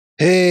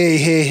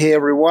Hey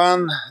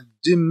everyone,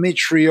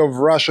 Dmitry of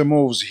Russia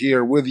Moves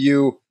here with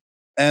you,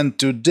 and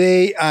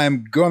today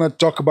I'm gonna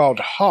talk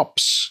about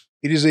hops.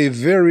 It is a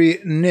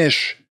very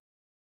niche,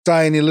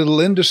 tiny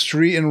little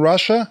industry in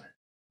Russia,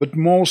 but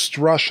most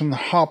Russian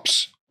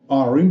hops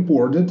are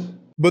imported.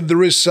 But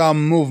there is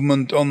some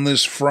movement on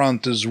this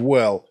front as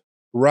well.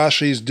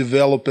 Russia is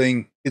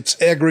developing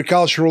its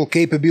agricultural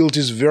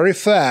capabilities very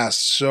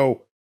fast,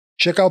 so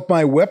check out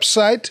my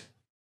website,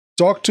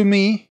 talk to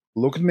me,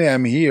 look at me,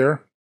 I'm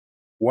here.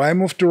 Why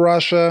move to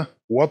Russia,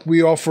 what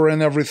we offer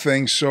and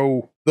everything,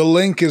 so the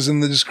link is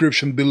in the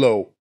description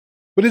below.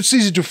 But it's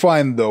easy to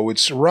find though,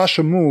 it's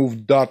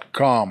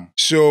russiamove.com.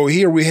 So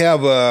here we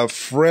have a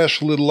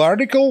fresh little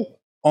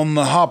article on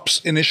the hops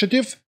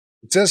initiative.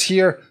 It says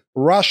here,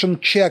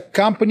 Russian-Czech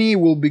company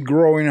will be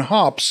growing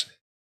hops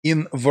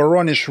in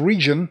Voronezh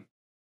region.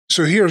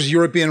 So here's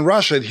European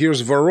Russia,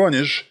 here's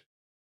Voronezh.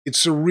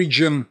 It's a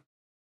region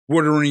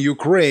bordering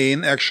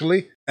Ukraine,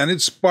 actually, and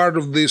it's part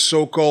of the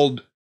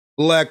so-called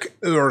Black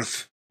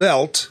Earth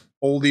Belt.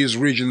 All these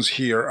regions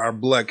here are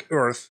Black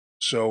Earth,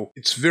 so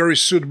it's very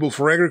suitable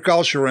for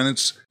agriculture and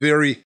it's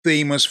very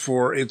famous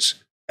for its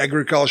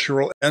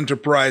agricultural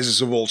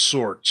enterprises of all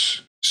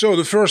sorts. So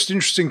the first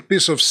interesting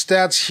piece of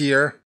stats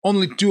here,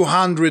 only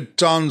 200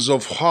 tons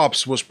of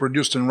hops was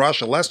produced in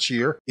Russia last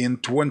year, in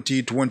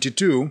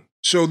 2022.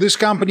 So this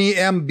company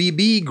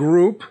MBB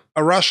Group,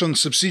 a Russian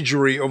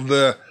subsidiary of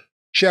the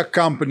Czech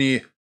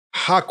company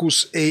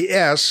HOPS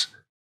AS,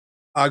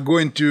 are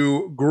going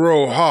to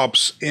grow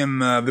hops in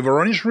the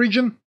Voronezh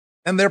region,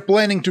 and they're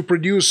planning to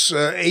produce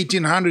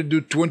 1,800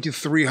 to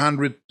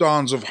 2,300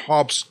 tons of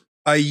hops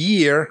a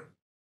year,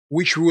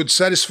 which would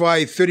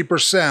satisfy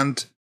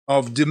 30%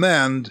 of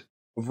demand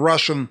of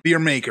Russian beer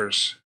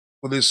makers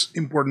for this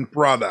important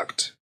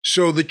product.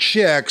 So the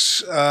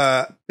Czechs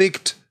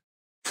picked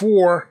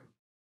 4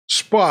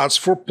 spots,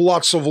 4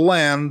 plots of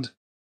land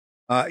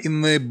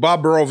in the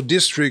Babrov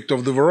district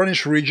of the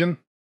Voronezh region,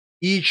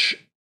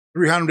 each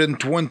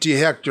 320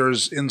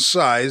 hectares in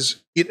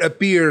size. It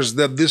appears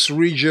that this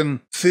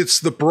region fits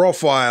the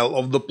profile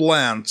of the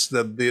plants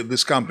that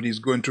this company is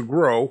going to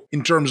grow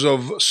in terms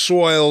of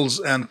soils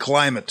and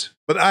climate.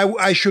 But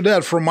I should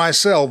add for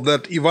myself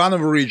that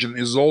Ivanovo region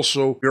is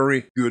also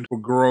very good for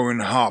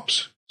growing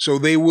hops. So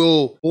they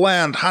will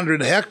plant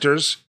 100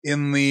 hectares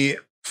in the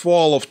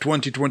fall of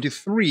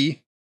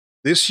 2023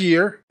 this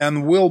year,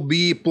 and will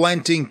be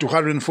planting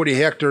 240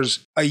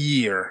 hectares a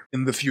year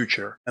in the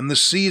future. And the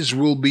seeds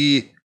will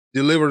be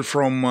delivered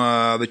from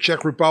the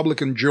Czech Republic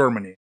and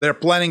Germany. They're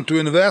planning to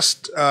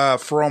invest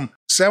from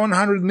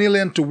 700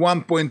 million to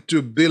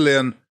 1.2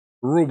 billion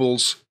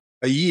rubles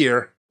a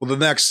year for the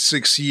next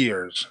 6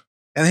 years.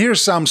 And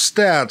here's some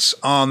stats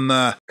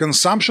on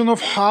consumption of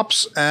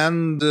hops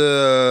and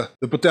the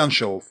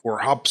potential for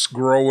hops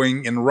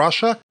growing in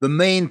Russia. The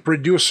main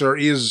producer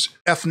is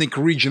ethnic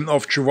region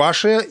of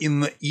Chuvashia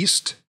in the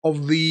east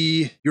of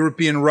the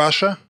European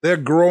Russia. They're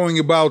growing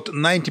about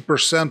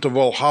 90% of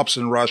all hops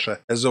in Russia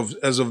as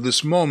of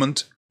this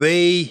moment.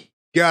 They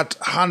got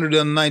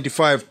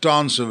 195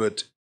 tons of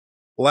it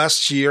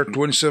last year,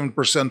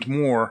 27%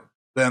 more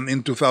than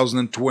in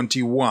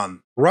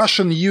 2021.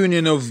 Russian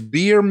Union of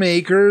Beer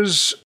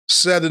Makers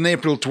said in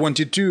April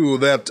 22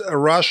 that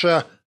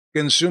Russia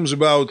consumes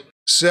about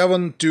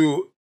 7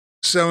 to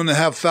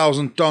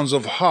 7,500 tons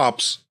of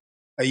hops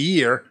a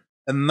year,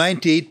 and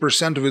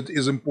 98% of it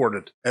is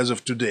imported as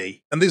of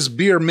today. And this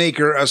Beer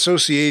Maker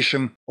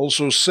Association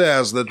also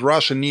says that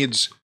Russia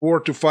needs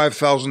 4,000 to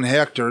 5,000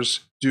 hectares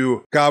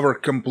to cover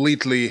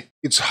completely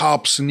its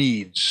hops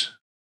needs.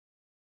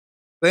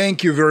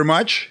 Thank you very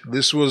much.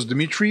 This was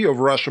Dmitry of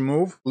Russia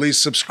Move.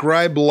 Please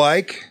subscribe,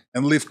 like,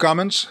 and leave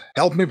comments.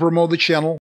 Help me promote the channel.